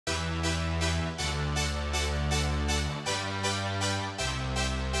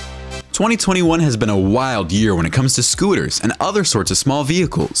2021 has been a wild year when it comes to scooters and other sorts of small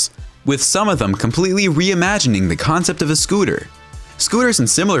vehicles, with some of them completely reimagining the concept of a scooter. Scooters and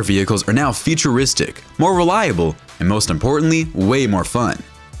similar vehicles are now futuristic, more reliable, and most importantly, way more fun.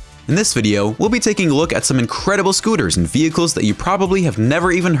 In this video, we'll be taking a look at some incredible scooters and vehicles that you probably have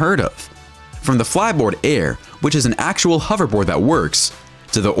never even heard of. From the Flyboard Air, which is an actual hoverboard that works,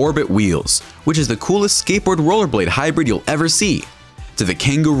 to the Orbit Wheels, which is the coolest skateboard-rollerblade hybrid you'll ever see, to the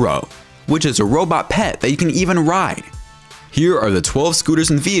CanguRo, which is a robot pet that you can even ride. Here are the 12 scooters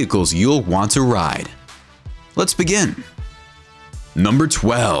and vehicles you'll want to ride. Let's begin. Number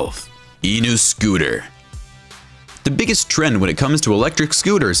 12. Inu Scooter. The biggest trend when it comes to electric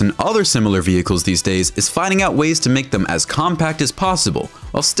scooters and other similar vehicles these days is finding out ways to make them as compact as possible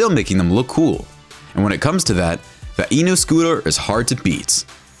while still making them look cool. And when it comes to that, the Inu Scooter is hard to beat.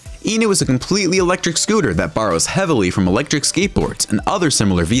 Inu is a completely electric scooter that borrows heavily from electric skateboards and other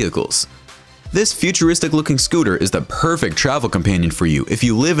similar vehicles. This futuristic looking scooter is the perfect travel companion for you if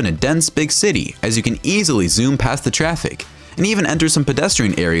you live in a dense big city, as you can easily zoom past the traffic and even enter some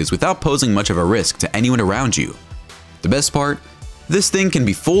pedestrian areas without posing much of a risk to anyone around you. The best part? This thing can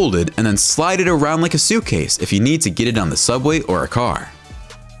be folded and then slided around like a suitcase if you need to get it on the subway or a car.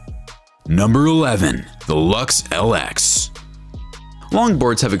 Number 11. The Lux LX.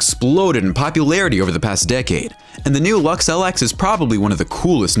 Longboards have exploded in popularity over the past decade, and the new Lux LX is probably one of the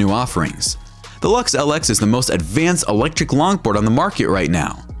coolest new offerings. The Lux LX is the most advanced electric longboard on the market right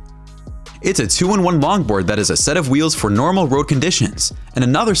now. It's a 2-in-1 longboard that has a set of wheels for normal road conditions, and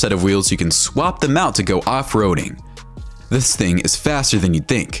another set of wheels you can swap them out to go off-roading. This thing is faster than you'd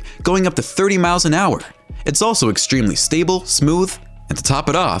think, going up to 30 miles an hour. It's also extremely stable, smooth, and to top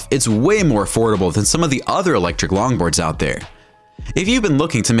it off, it's way more affordable than some of the other electric longboards out there. If you've been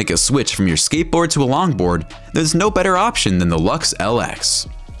looking to make a switch from your skateboard to a longboard, there's no better option than the Lux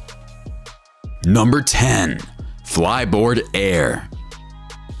LX. Number 10. Flyboard Air.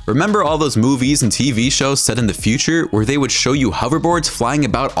 Remember all those movies and TV shows set in the future where they would show you hoverboards flying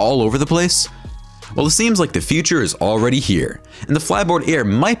about all over the place? Well, it seems like the future is already here, and the Flyboard Air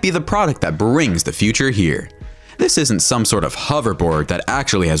might be the product that brings the future here. This isn't some sort of hoverboard that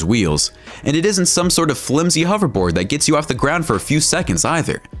actually has wheels, and it isn't some sort of flimsy hoverboard that gets you off the ground for a few seconds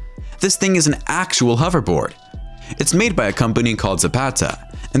either. This thing is an actual hoverboard. It's made by a company called Zapata,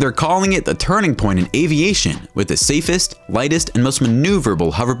 and they're calling it the turning point in aviation with the safest, lightest, and most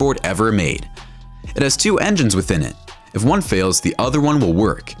maneuverable hoverboard ever made. It has 2 engines within it. If one fails, the other one will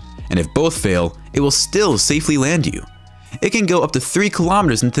work, and if both fail, it will still safely land you. It can go up to 3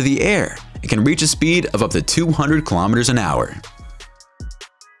 kilometers into the air. It can reach a speed of up to 200 kilometers an hour.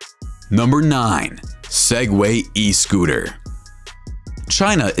 Number 9. Segway e-scooter.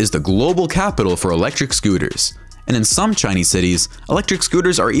 China is the global capital for electric scooters, and in some Chinese cities, electric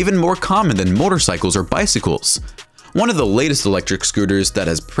scooters are even more common than motorcycles or bicycles. One of the latest electric scooters that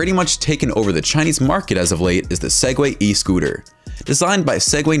has pretty much taken over the Chinese market as of late is the Segway e-scooter, designed by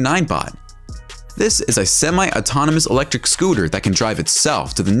Segway 9bot. This is a semi-autonomous electric scooter that can drive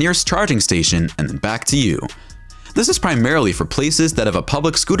itself to the nearest charging station and then back to you. This is primarily for places that have a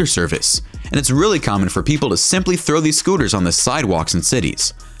public scooter service, and it's really common for people to simply throw these scooters on the sidewalks in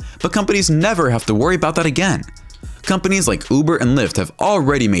cities. But companies never have to worry about that again. Companies like Uber and Lyft have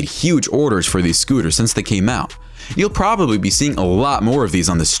already made huge orders for these scooters since they came out. You'll probably be seeing a lot more of these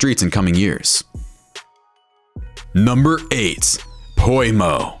on the streets in coming years. Number 8.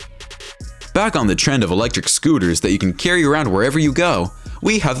 Poimo. Back on the trend of electric scooters that you can carry around wherever you go,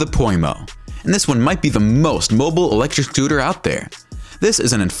 we have the Poimo, and this one might be the most mobile electric scooter out there. This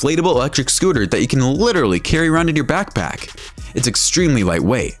is an inflatable electric scooter that you can literally carry around in your backpack. It's extremely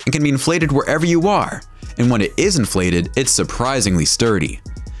lightweight and can be inflated wherever you are, and when it is inflated, it's surprisingly sturdy.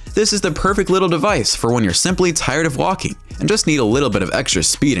 This is the perfect little device for when you're simply tired of walking and just need a little bit of extra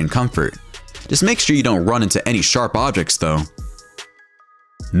speed and comfort. Just make sure you don't run into any sharp objects though.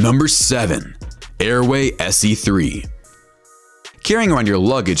 Number 7. Airway SE3. Carrying around your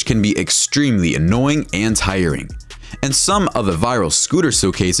luggage can be extremely annoying and tiring, and some of the viral scooter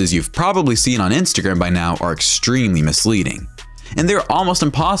showcases you've probably seen on Instagram by now are extremely misleading, and they're almost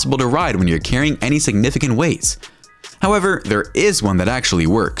impossible to ride when you're carrying any significant weight. However, there is one that actually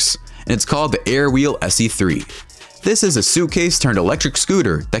works, and it's called the Airwheel SE3. This is a suitcase turned electric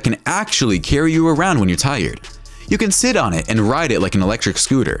scooter that can actually carry you around when you're tired. You can sit on it and ride it like an electric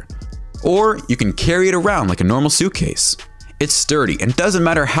scooter, or you can carry it around like a normal suitcase. It's sturdy and doesn't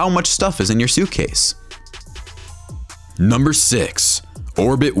matter how much stuff is in your suitcase. Number 6.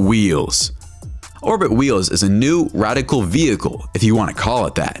 Orbit Wheels. Orbit Wheels is a new radical vehicle, if you want to call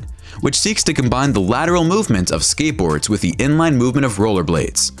it that, which seeks to combine the lateral movement of skateboards with the inline movement of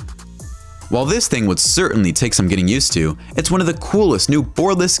rollerblades. While this thing would certainly take some getting used to, it's one of the coolest new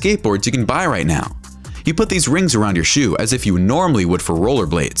boardless skateboards you can buy right now. You put these rings around your shoe as if you normally would for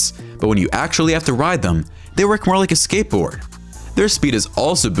rollerblades, but when you actually have to ride them, they work more like a skateboard. Their speed is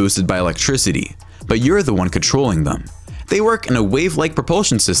also boosted by electricity, but you're the one controlling them. They work in a wave-like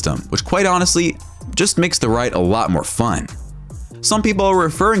propulsion system, which quite honestly, just makes the ride a lot more fun. Some people are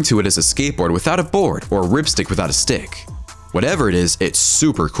referring to it as a skateboard without a board or a ripstick without a stick. Whatever it is, it's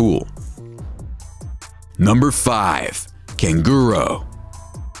super cool. Number 5. CanguRo.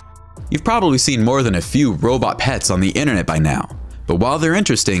 You've probably seen more than a few robot pets on the internet by now, but while they're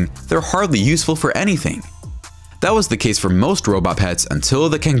interesting, they're hardly useful for anything. That was the case for most robot pets until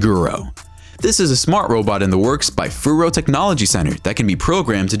the CanguRo. This is a smart robot in the works by Flyboard Technology Center that can be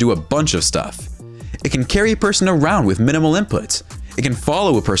programmed to do a bunch of stuff. It can carry a person around with minimal input, it can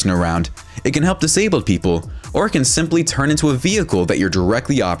follow a person around, it can help disabled people, or it can simply turn into a vehicle that you're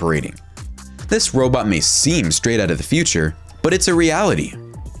directly operating. This robot may seem straight out of the future, but it's a reality.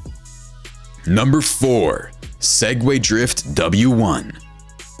 Number 4. Segway Drift W1.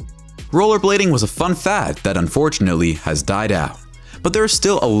 Rollerblading was a fun fad that unfortunately has died out, but there are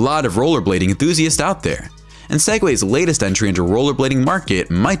still a lot of rollerblading enthusiasts out there, and Segway's latest entry into rollerblading market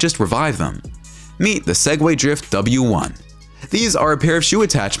might just revive them. Meet the Segway Drift W1. These are a pair of shoe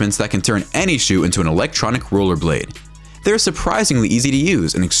attachments that can turn any shoe into an electronic rollerblade. They're surprisingly easy to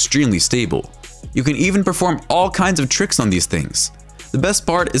use and extremely stable. You can even perform all kinds of tricks on these things. The best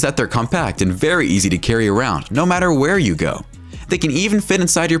part is that they're compact and very easy to carry around no matter where you go. They can even fit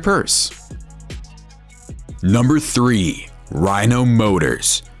inside your purse. Number 3. Rhino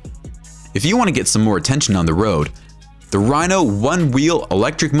Motors. If you want to get some more attention on the road, the Rhino one-wheel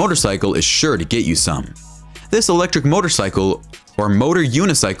electric motorcycle is sure to get you some. This electric motorcycle, or motor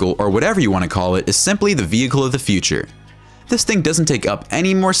unicycle, or whatever you want to call it, is simply the vehicle of the future. This thing doesn't take up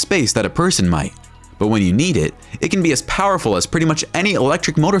any more space than a person might, but when you need it, it can be as powerful as pretty much any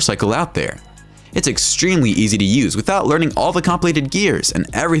electric motorcycle out there. It's extremely easy to use without learning all the complicated gears and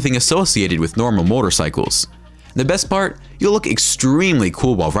everything associated with normal motorcycles. The best part, you'll look extremely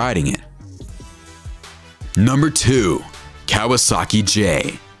cool while riding it. Number 2. Kawasaki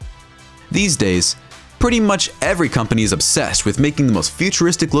J. These days, pretty much every company is obsessed with making the most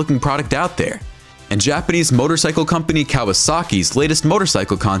futuristic looking product out there, and Japanese motorcycle company Kawasaki's latest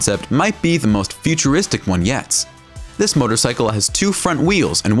motorcycle concept might be the most futuristic one yet. This motorcycle has 2 front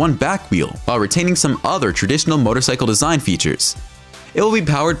wheels and 1 back wheel while retaining some other traditional motorcycle design features. It will be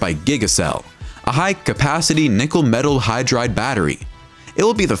powered by Gigacell, a high-capacity nickel-metal hydride battery. It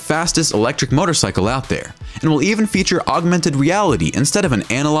will be the fastest electric motorcycle out there, and will even feature augmented reality instead of an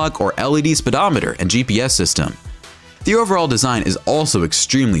analog or LED speedometer and GPS system. The overall design is also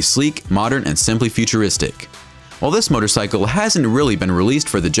extremely sleek, modern, and simply futuristic. While this motorcycle hasn't really been released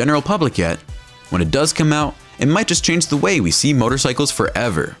for the general public yet, when it does come out, it might just change the way we see motorcycles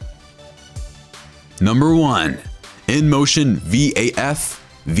forever. Number 1. InMotion V8F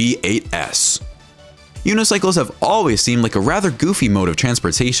V8S. Unicycles have always seemed like a rather goofy mode of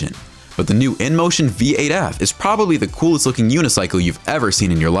transportation, but the new InMotion V8F is probably the coolest looking unicycle you've ever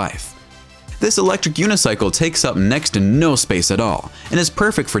seen in your life. This electric unicycle takes up next to no space at all and is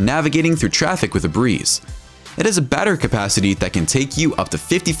perfect for navigating through traffic with a breeze. It has a battery capacity that can take you up to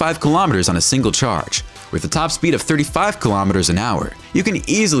 55 kilometers on a single charge. With a top speed of 35 kilometers an hour, you can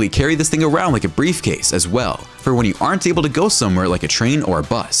easily carry this thing around like a briefcase as well, for when you aren't able to go somewhere like a train or a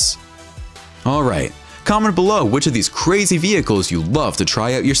bus. Alright, comment below which of these crazy vehicles you love to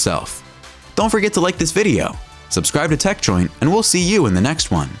try out yourself. Don't forget to like this video, subscribe to TechJoint, and we'll see you in the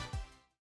next one.